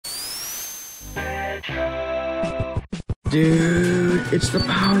Dude, it's the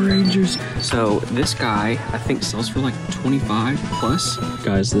Power Rangers. So this guy, I think, sells for like 25 plus.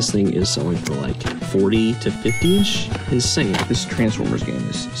 Guys, this thing is selling for like 40 to 50-ish. Insane. This Transformers game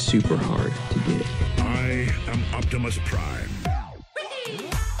is super hard to get. I am Optimus Prime.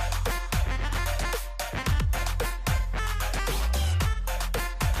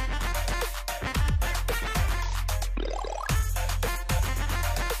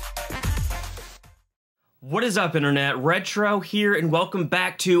 What is up, Internet? Retro here, and welcome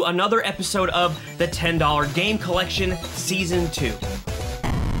back to another episode of the $10 Game Collection Season 2.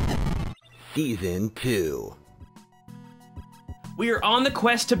 Season 2. We are on the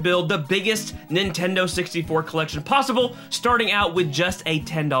quest to build the biggest Nintendo 64 collection possible, starting out with just a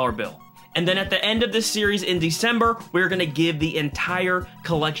 $10 bill. And then at the end of this series in December, we're going to give the entire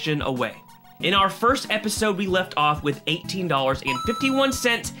collection away. In our first episode, we left off with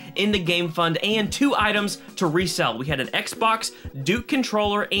 $18.51 in the game fund and 2 items to resell. We had an Xbox, Duke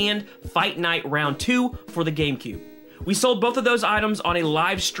controller, and Fight Night Round 2 for the GameCube. We sold both of those items on a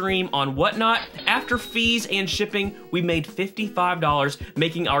live stream on Whatnot. After fees and shipping, we made $55,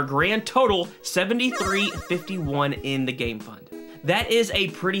 making our grand total $73.51 in the game fund. That is a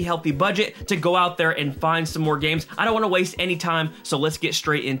pretty healthy budget to go out there and find some more games. I don't want to waste any time, so let's get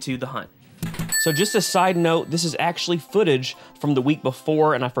straight into the hunt. So just a side note, this is actually footage from the week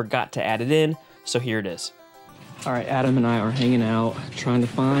before and I forgot to add it in, so here it is. All right, Adam and I are hanging out, trying to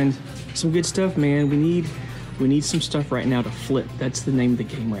find some good stuff, man. We need some stuff right now to flip. That's the name of the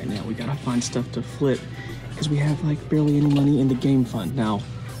game right now. We gotta find stuff to flip because we have like barely any money in the game fund. Now,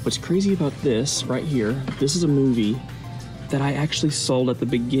 what's crazy about this right here, this is a movie that I actually sold at the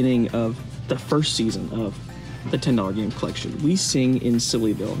beginning of the first season of the $10 Game Collection. We sing in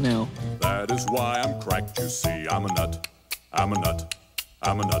Sillyville. Now, That is why I'm cracked, you see. I'm a nut. I'm a nut.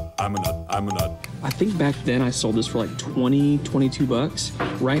 I'm a nut. I'm a nut. I'm a nut. I think back then I sold this for like 20, 22 bucks.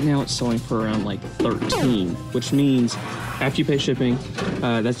 Right now it's selling for around like 13, which means after you pay shipping,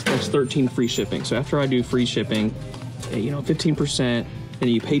 that's 13 free shipping. So after I do free shipping, 15%, and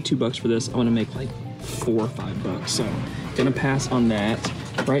you pay $2 for this, I want to make like 4 or 5 bucks. So gonna pass on that.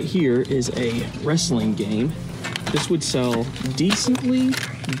 Right here is a wrestling game. This would sell decently,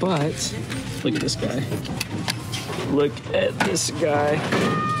 but look at this guy. Look at this guy.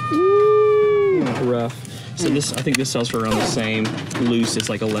 Woo, rough. So this, I think this sells for around the same. Loose, it's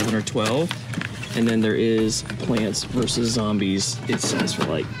like 11 or 12. And then there is Plants vs. Zombies. It sells for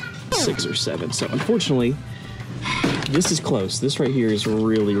like 6 or 7. So unfortunately, this is close. This right here is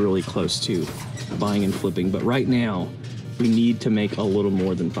really, really close to buying and flipping. But right now, we need to make a little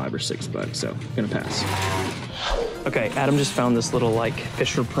more than 5 or 6 bucks. So I'm gonna pass. Okay, Adam just found this little like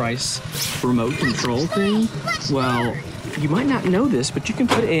Fisher-Price remote control thing. Well, you might not know this, but you can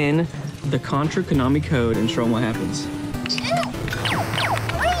put in the Contra Konami code and show them what happens.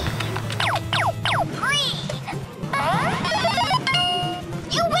 Green.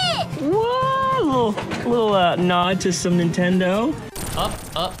 You win. Whoa, little nod to some Nintendo. Up,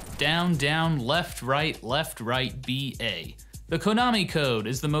 up, down, down, left, right, BA. The Konami code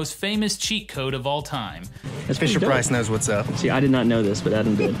is the most famous cheat code of all time. That's Fisher-Price knows what's up. See, I did not know this, but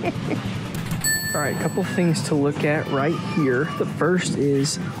Adam did. All right, a couple things to look at right here. The first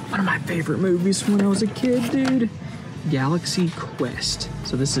is one of my favorite movies from when I was a kid, dude. Galaxy Quest.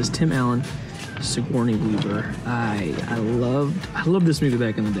 So this is Tim Allen, Sigourney Weaver. I loved this movie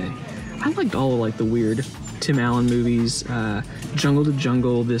back in the day. I liked all of like the weird Tim Allen movies, Jungle to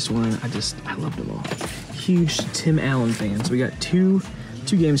Jungle, this one. I loved them all. Huge Tim Allen fan. So we got two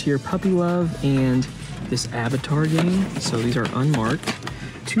games here, Puppy Love and this Avatar game. So these are unmarked.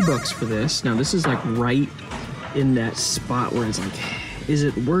 $2 for this. Now this is like right in that spot where it's like, is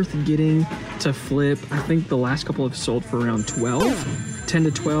it worth getting to flip? I think the last couple have sold for around 10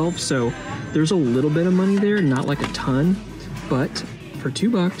 to 12. So there's a little bit of money there, not like a ton, but for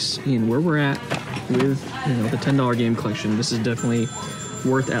 $2 and where we're at with the $10 game collection, this is definitely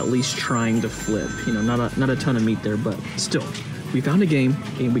worth at least trying to flip. Not a ton of meat there, but still, we found a game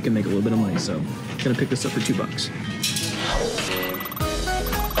and we can make a little bit of money. So I'm gonna pick this up for $2.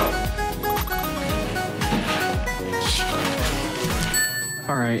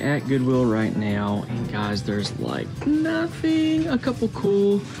 All right, at Goodwill right now, and guys, there's like nothing. A couple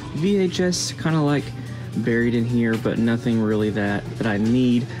cool VHS kind of like buried in here, but nothing really that I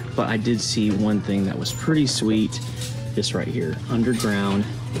need. But I did see one thing that was pretty sweet. This right here, Underground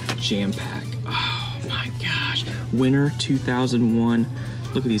Jam Pack. Oh my gosh. Winter 2001.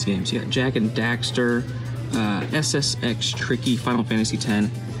 Look at these games. You got Jack and Daxter, SSX Tricky, Final Fantasy X,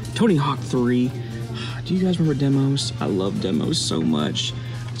 Tony Hawk 3. Do you guys remember demos? I love demos so much.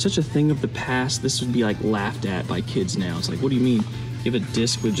 such a thing of the past. This would be like laughed at by kids now. It's like, what do you mean? You have a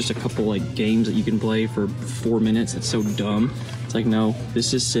disc with just a couple like games that you can play for 4 minutes? That's so dumb. It's like, no,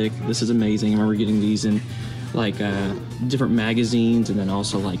 this is sick. This is amazing. I remember getting these in like different magazines, and then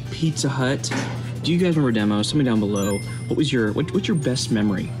also like Pizza Hut. Do you guys remember demos? Tell me down below. What's your best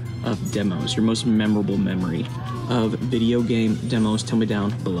memory of demos? Your most memorable memory of video game demos? Tell me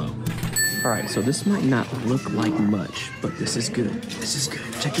down below. All right, so this might not look like much, but this is good. This is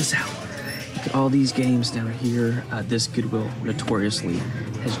good. Check this out. Look at all these games down here. This Goodwill notoriously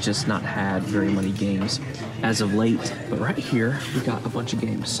has just not had very many games as of late. But right here, we got a bunch of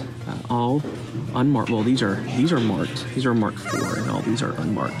games, all unmarked. Well, these are marked. These are marked 4, and all these are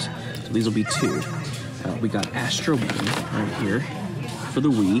unmarked. So these will be 2. We got Astro Boy right here for the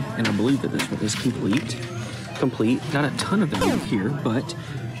Wii, and I believe that this one is complete. Not a ton of value here, but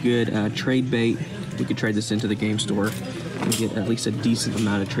good trade bait. We could trade this into the game store and get at least a decent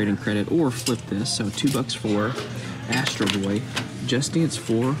amount of trading credit, or flip this. So $2 for Astro Boy. Just Dance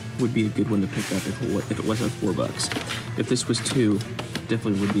 4 would be a good one to pick up if it wasn't $4. If this was 2,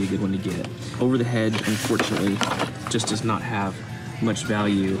 definitely would be a good one to get. Over the Hedge, unfortunately, just does not have much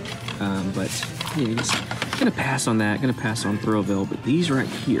value, but yeah, just gonna pass on that. Gonna pass on Throwville. But these right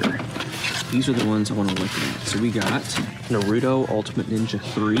here, these are the ones I want to look at. So we got Naruto Ultimate Ninja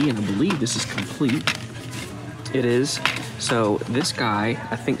 3, and I believe this is complete. It is. So this guy,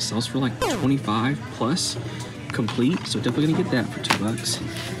 I think, sells for like 25 plus complete. So definitely gonna get that for $2.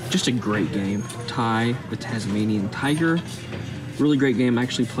 Just a great game. Ty, the Tasmanian Tiger. Really great game. I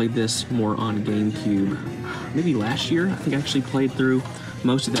actually played this more on GameCube maybe last year. I think I actually played through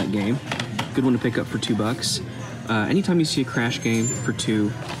most of that game. Good one to pick up for $2. Anytime you see a Crash game for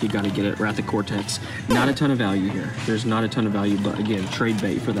 2, you gotta get it. Wrath of Cortex. Not a ton of value here. There's not a ton of value, but again, trade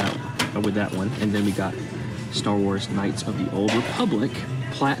bait for that with that one. And then we got Star Wars Knights of the Old Republic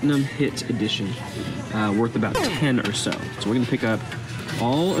Platinum Hit Edition, worth about 10 or so. So we're gonna pick up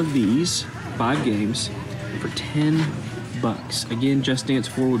all of these 5 games for $10. Again, Just Dance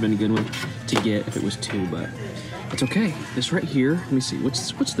 4 would have been a good one to get if it was 2, but it's okay. This right here, let me see,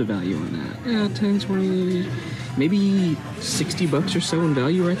 what's the value on that? Yeah, 10, 20, maybe $60 or so in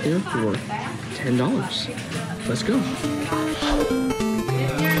value right there for $10. Let's go.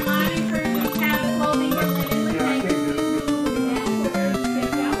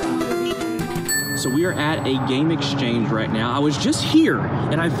 So we are at a game exchange right now. I was just here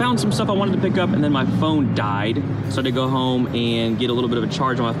and I found some stuff I wanted to pick up, and then my phone died. So I had to go home and get a little bit of a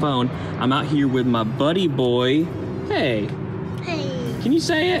charge on my phone. I'm out here with my buddy boy. Hey. Hey. Can you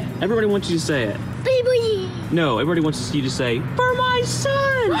say it? Everybody wants you to say it. Baby. No, everybody wants you to say, for my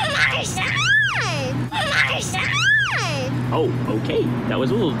son. For my son. For my son. Oh, okay. That was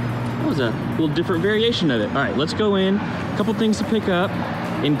a little different variation of it. All right, let's go in. A couple things to pick up,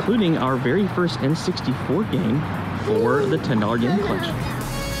 including our very first N64 game for the $10 game collection.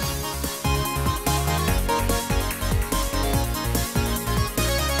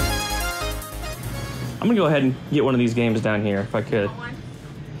 I'm gonna go ahead and get one of these games down here if I could.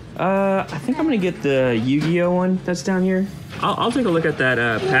 I think I'm gonna get the Yu-Gi-Oh one that's down here. I'll take a look at that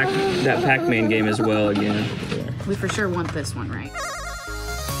Pac-Man game as well again. We for sure want this one, right?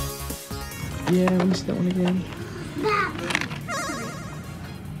 Yeah, let me see that one again.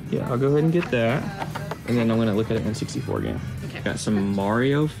 Yeah, I'll go ahead and get that. And then I'm gonna look at an N64 game. Okay. Got some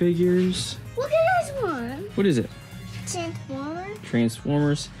Mario figures. Look at this one. What is it? Transformer.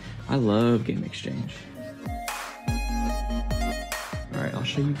 Transformers. I love Game Exchange. All right, I'll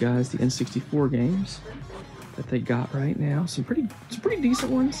show you guys the N64 games that they got right now. Some pretty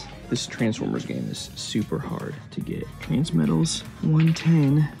decent ones. This Transformers game is super hard to get. Transmetals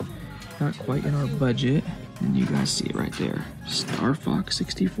 110, not quite in our budget. And you guys see it right there. Star Fox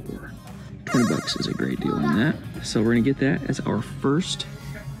 64. $20 is a great deal on that. So we're gonna get that as our first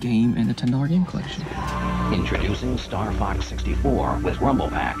game in the $10 game collection. Introducing Star Fox 64 with Rumble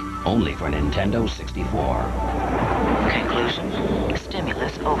Pack, only for Nintendo 64. Conclusion: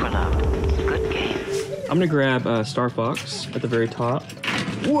 stimulus overload. Good game. I'm gonna grab Star Fox at the very top.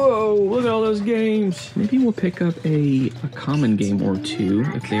 Whoa, look at all those games. Maybe we'll pick up a common game or 2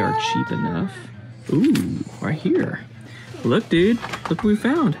 if they are cheap enough. Ooh, right here. Look, dude, look what we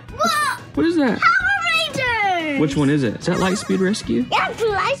found. Whoa! What is that? Power Rangers. Which one is it? Is that Lightspeed Rescue? Yeah,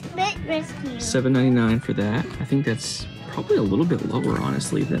 Lightspeed Rescue. $7.99 for that. I think that's probably a little bit lower,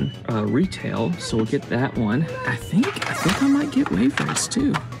 honestly, than retail. So we'll get that one. I think I might get Wave Race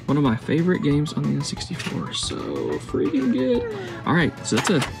too. One of my favorite games on the N64. So freaking good. All right, so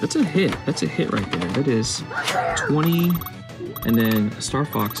that's a hit. That's a hit right there. That is 20, and then Star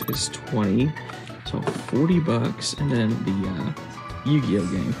Fox is 20. So $40, and then Yu-Gi-Oh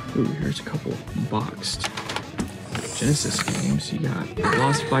game. Ooh, here's a couple boxed Genesis games. You got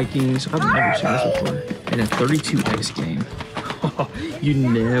Lost Vikings. I've never seen this before. And a 32X game. You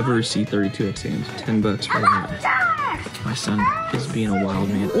never see 32X games. $10 for that. My son is being a wild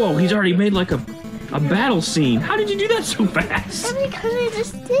man. Whoa, he's already made like a battle scene. How did you do that so fast? Because I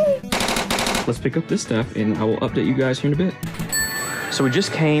just did. Let's pick up this stuff and I will update you guys here in a bit. So we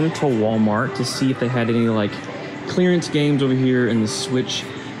just came to Walmart to see if they had any like clearance games over here in the Switch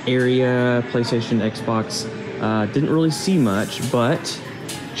area, PlayStation, Xbox. Didn't really see much, but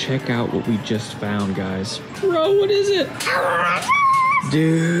check out what we just found, guys. Bro, what is it?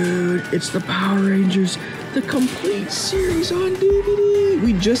 Dude, it's the Power Rangers, the complete series on DVD.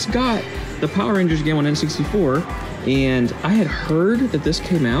 We just got the Power Rangers game on N64, and I had heard that this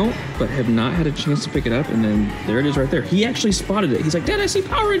came out, but have not had a chance to pick it up, and then there it is right there. He actually spotted it. He's like, Dad, I see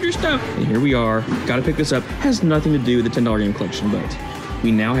Power Rangers stuff. And here we are. Gotta pick this up. Has nothing to do with the $10 game collection, but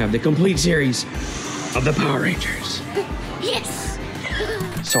we now have the complete series of the Power Rangers. Yes.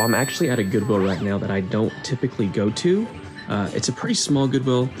 So I'm actually at a Goodwill right now that I don't typically go to. It's a pretty small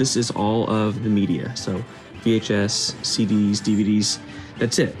Goodwill. This is all of the media. So VHS, CDs, DVDs,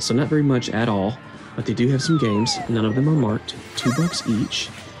 that's it. So not very much at all, but they do have some games. None of them are marked, $2 each.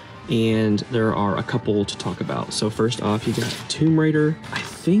 And there are a couple to talk about. So first off, you got Tomb Raider. I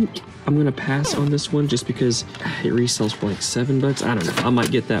think I'm gonna pass on this one just because it resells for like $7. I don't know, I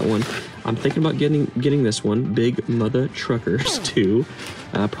might get that one. I'm thinking about getting this one, Big Mother Truckers 2.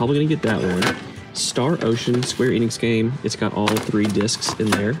 Probably gonna get that one. Star Ocean, Square Enix game. It's got all 3 discs in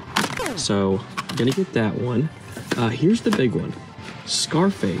there. So, gonna get that one. Here's the big one.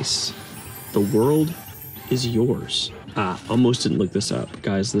 Scarface, The World is Yours. Almost didn't look this up.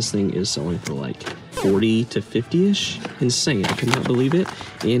 Guys, this thing is selling for like 40 to 50-ish. Insane, I cannot believe it.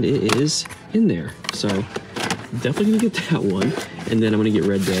 And it is in there. So, definitely gonna get that one. And then I'm gonna get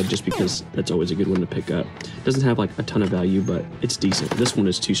Red Dead just because that's always a good one to pick up. Doesn't have like a ton of value, but it's decent. This one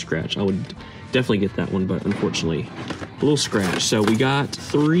is 2 scratch. I would definitely get that one, but unfortunately, a little scratch. So we got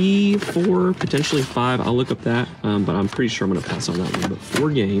 3, 4, potentially 5. I'll look up that, but I'm pretty sure I'm gonna pass on that one. But 4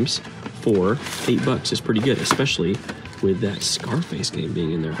 games for $8 is pretty good, especially with that Scarface game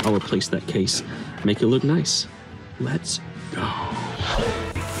being in there. I'll replace that case, make it look nice. Let's go.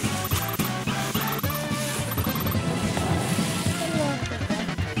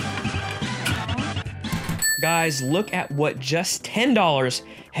 Guys, look at what just $10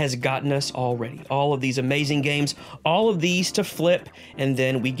 has gotten us already. All of these amazing games, all of these to flip, and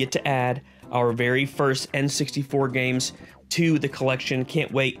then we get to add our very first N64 games to the collection.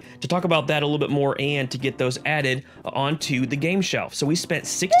 Can't wait to talk about that a little bit more and to get those added onto the game shelf. So we spent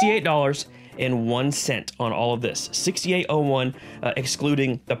 $68.01 on all of this. $68.01,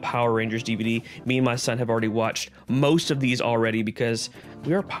 excluding the Power Rangers DVD. Me and my son have already watched most of these already because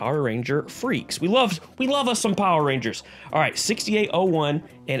we are Power Ranger freaks. We love us some Power Rangers. All right, $68.01,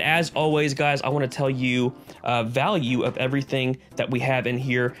 and as always, guys, I want to tell you value of everything that we have in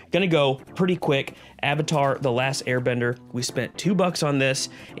here. Gonna go pretty quick. Avatar: The Last Airbender. We spent $2 on this,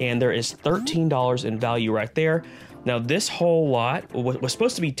 and there is $13 in value right there. Now, this whole lot was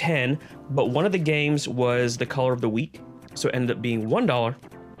supposed to be $10, but one of the games was the color of the week, so it ended up being $1.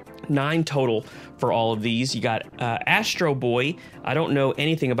 $9 total for all of these. You got Astro Boy. I don't know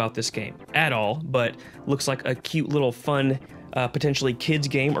anything about this game at all, but looks like a cute little fun, potentially kids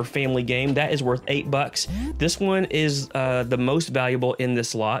game or family game. That is worth $8. This one is the most valuable in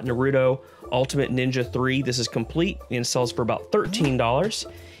this lot. Naruto Ultimate Ninja 3. This is complete and sells for about $13.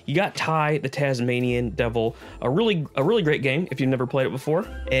 You got Ty the Tasmanian Devil, a really great game if you've never played it before,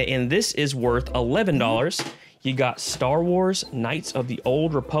 and this is worth $11. You got Star Wars Knights of the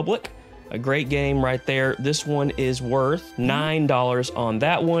Old Republic, a great game right there. This one is worth $9 on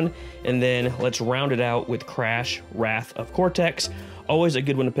that one, and then let's round it out with Crash Wrath of Cortex. Always a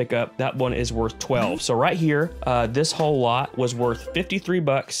good one to pick up. That one is worth $12. So right here, this whole lot was worth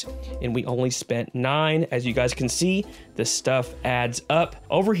 $53, and we only spent $9. As you guys can see, this stuff adds up.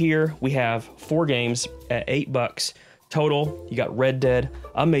 Over here, we have 4 games at $8 total. You got Red Dead,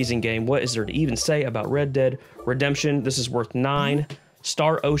 amazing game. What is there to even say about Red Dead Redemption? This is worth $9.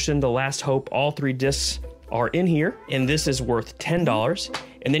 Star Ocean: The Last Hope, all 3 discs are in here, and this is worth $10.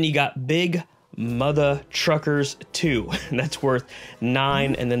 And then you got Big Mother Truckers 2, and that's worth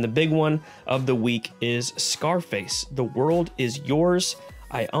 $9. And then the big one of the week is Scarface: The World is Yours.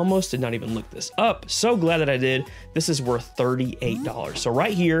 I almost did not even look this up. So glad that I did. This is worth $38. So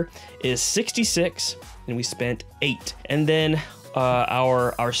right here is 66, and we spent $8. And then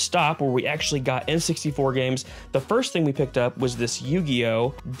our stop where we actually got N64 games. The first thing we picked up was this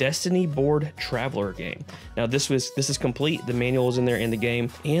Yu-Gi-Oh! Destiny Board Traveler game. Now this is complete. The manual is in there and the game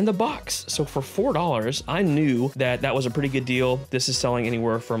and the box. So for $4, I knew that was a pretty good deal. This is selling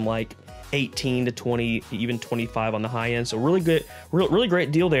anywhere from like 18 to 20, even 25 on the high end. So really good, really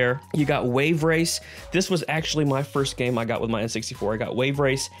great deal there. You got Wave Race. This was actually my first game I got with my N64. I got Wave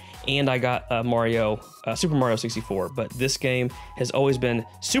Race and I got Super Mario 64. But this game has always been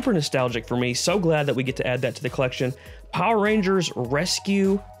super nostalgic for me. So glad that we get to add that to the collection. Power Rangers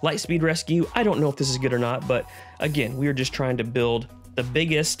Rescue, Lightspeed Rescue. I don't know if this is good or not, but again, we are just trying to build the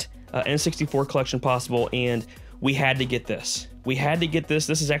biggest N64 collection possible, and we had to get this. We had to get this.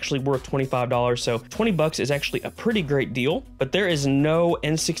 This is actually worth $25, so 20 bucks is actually a pretty great deal, but there is no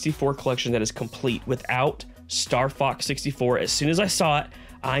N64 collection that is complete without Star Fox 64. As soon as I saw it,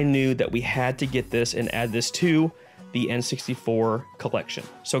 I knew that we had to get this and add this to the N64 collection.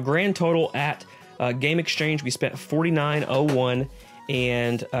 So grand total at Game Exchange, we spent $49.01,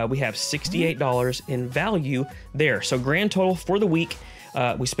 and we have $68 in value there. So grand total for the week,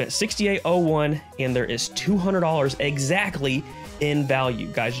 we spent $68.01, and there is $200 exactly in value.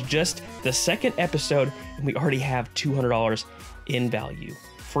 Guys, just the second episode, and we already have $200 in value.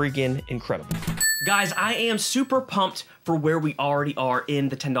 Freaking incredible. Guys, I am super pumped for where we already are in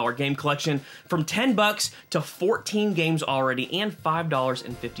the $10 game collection. From 10 bucks to 14 games already, and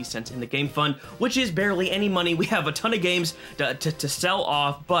 $5.50 in the game fund, which is barely any money. We have a ton of games to sell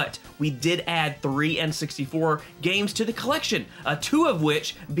off, but we did add 3 N64 games to the collection, 2 of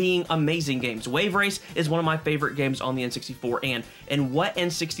which being amazing games. Wave Race is one of my favorite games on the N64, and what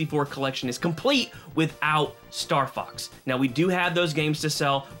N64 collection is complete without Star Fox? Now, we do have those games to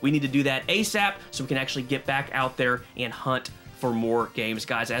sell. We need to do that ASAP so we can actually get back out there and hunt for more games.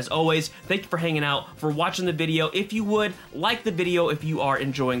 Guys, as always, thank you for hanging out, for watching the video. If you would, like the video if you are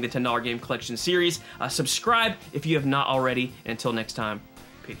enjoying the $10 game collection series. Subscribe if you have not already. And until next time,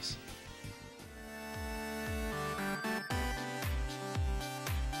 peace.